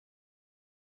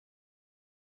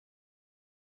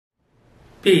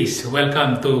Peace.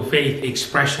 Welcome to Faith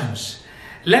Expressions.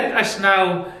 Let us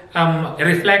now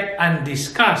reflect and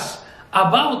discuss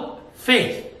about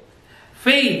faith.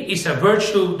 Faith is a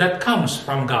virtue that comes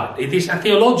from God. It is a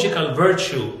theological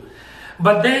virtue.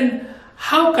 But then,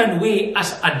 how can we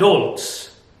as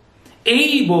adults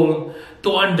able to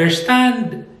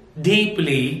understand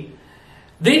deeply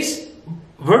this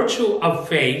virtue of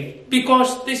faith?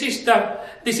 Because this is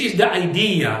the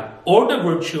idea or the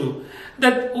virtue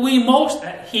that we most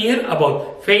hear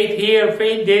about. Faith here,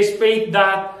 faith this, faith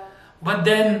that. But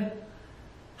then,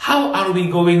 how are we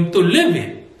going to live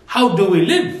it? How do we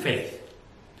live faith?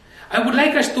 I would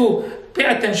like us to pay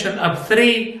attention of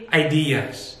three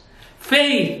ideas.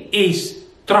 Faith is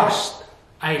trust.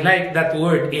 I like that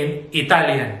word in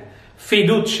Italian.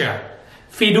 Fiducia.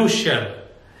 Fiducial.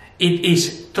 It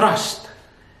is trust.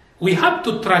 We have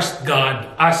to trust God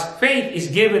as faith is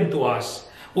given to us.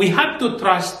 We have to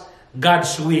trust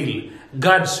God's will,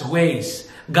 God's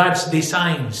ways, God's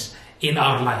designs in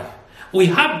our life. We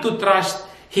have to trust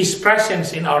His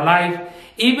presence in our life,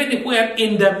 even if we are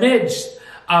in the midst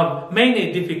of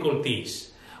many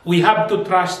difficulties. We have to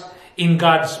trust in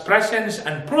God's presence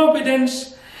and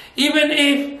providence, even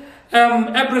if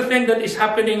everything that is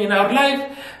happening in our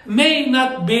life may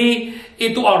not be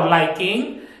to our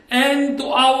liking and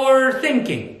to our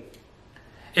thinking.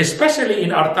 Especially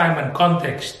in our time and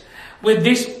context, with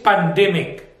this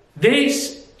pandemic,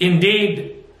 this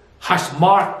indeed has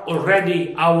marked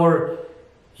already our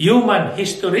human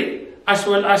history as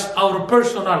well as our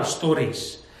personal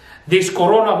stories. This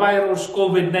coronavirus,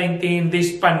 COVID-19,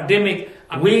 this pandemic,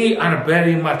 we are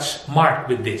very much marked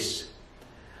with this.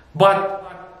 But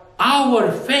our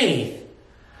faith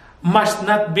must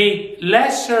not be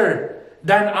lesser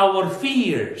than our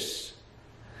fears.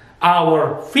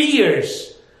 Our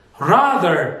fears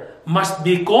rather must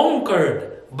be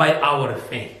conquered by our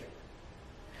faith.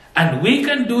 And we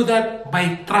can do that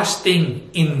by trusting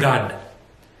in God.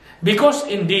 Because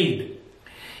indeed,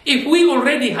 if we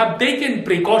already have taken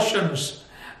precautions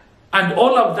and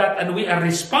all of that and we are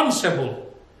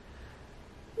responsible,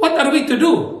 what are we to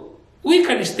do? We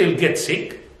can still get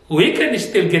sick. We can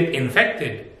still get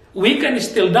infected. We can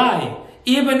still die.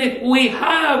 Even if we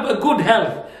have a good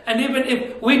health and even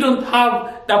if we don't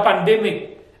have the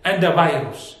pandemic and the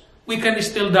virus, we can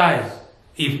still die.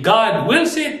 If God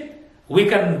wills it, we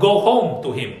can go home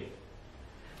to Him.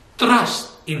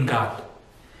 Trust in God.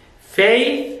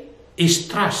 Faith is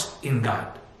trust in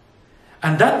God.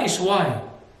 And that is why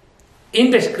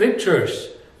in the scriptures,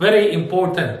 very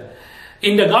important,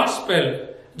 in the gospel,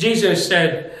 Jesus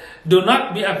said, "Do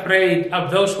not be afraid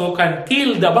of those who can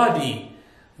kill the body,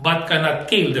 but cannot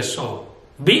kill the soul.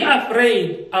 Be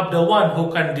afraid of the one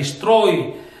who can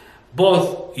destroy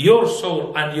both your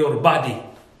soul and your body."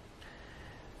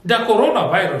 The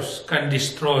coronavirus can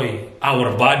destroy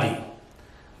our body,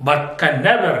 but can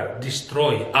never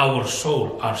destroy our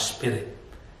soul, our spirit.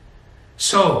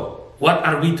 So, what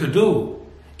are we to do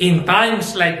in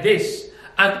times like this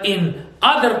and in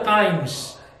other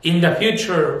times in the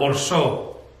future or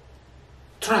so?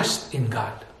 Trust in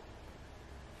God.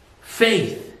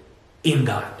 Faith in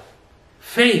God.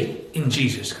 Faith in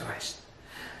Jesus Christ.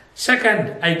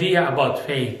 Second idea about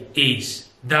faith is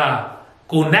the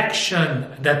connection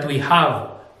that we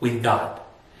have with God.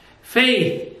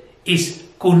 Faith is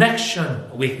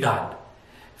connection with God.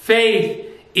 Faith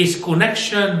is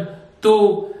connection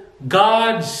to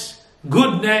God's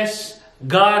goodness,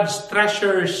 God's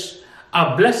treasures,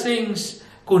 blessings,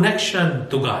 connection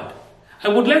to God. I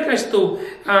would like us to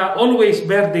always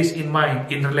bear this in mind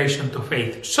in relation to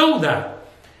faith, so that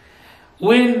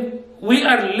when we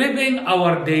are living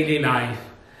our daily life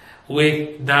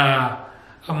with the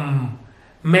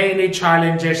many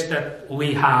challenges that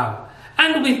we have,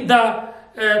 and with the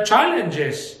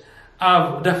challenges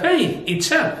of the faith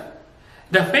itself.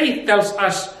 The faith tells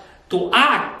us to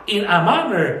act in a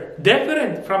manner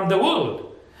different from the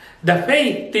world. The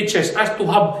faith teaches us to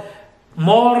have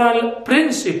moral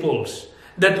principles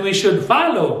that we should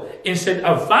follow instead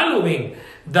of following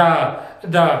the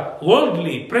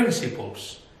worldly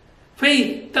principles.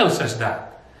 Faith tells us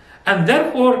that. And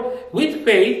therefore, with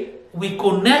faith, we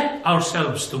connect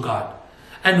ourselves to God.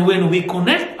 And when we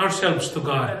connect ourselves to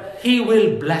God, He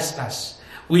will bless us.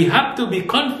 We have to be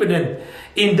confident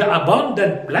in the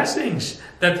abundant blessings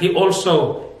that He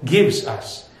also gives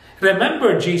us.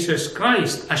 Remember, Jesus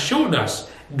Christ assured us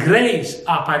grace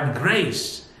upon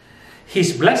grace.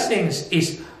 His blessings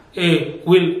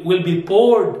will be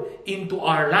poured into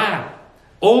our lap,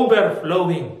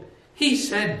 overflowing. He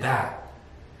said that.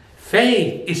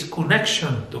 Faith is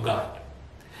connection to God.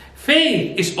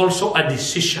 Faith is also a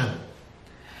decision.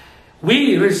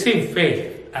 We receive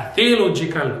faith a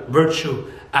theological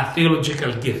virtue, a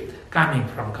theological gift coming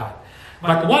from God.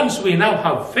 But once we now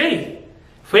have faith,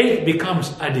 faith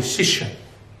becomes a decision.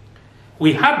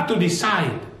 We have to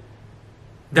decide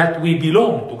that we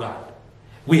belong to God.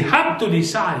 We have to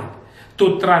decide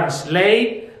to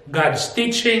translate God's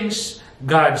teachings,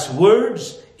 God's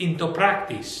words into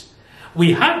practice.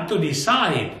 We have to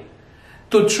decide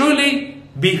to truly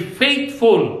be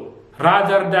faithful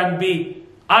rather than be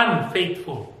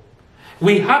unfaithful.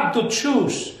 We have to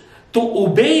choose to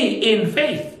obey in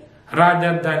faith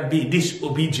rather than be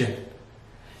disobedient.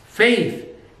 Faith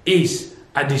is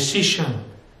a decision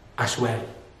as well.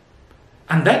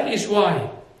 And that is why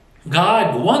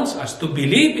God wants us to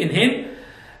believe in Him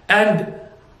and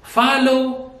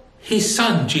follow His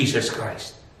Son, Jesus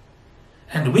Christ.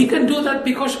 And we can do that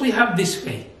because we have this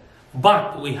faith.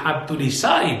 But we have to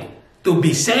decide to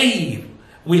be saved.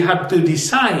 We have to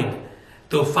decide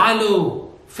to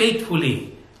follow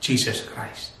faithfully Jesus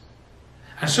Christ.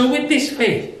 And so with this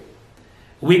faith,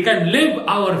 we can live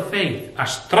our faith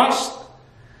as trust.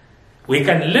 We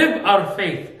can live our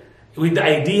faith with the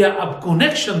idea of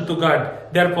connection to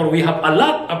God. Therefore, we have a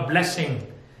lot of blessing.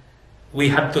 We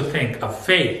have to think of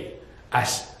faith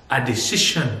as a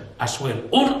decision as well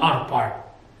on our part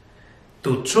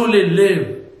to truly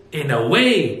live in a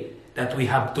way that we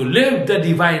have to live the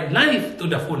divine life to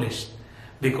the fullest,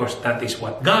 because that is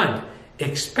what God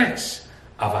expects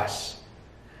of us.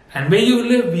 And may you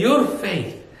live your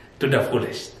faith to the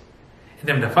fullest. In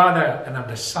the name of the Father, and of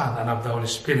the Son, and of the Holy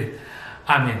Spirit.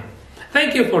 Amen.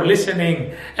 Thank you for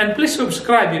listening, and please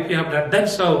subscribe if you have not done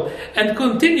so, and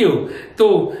continue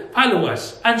to follow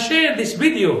us and share this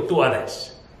video to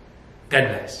others. God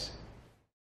bless.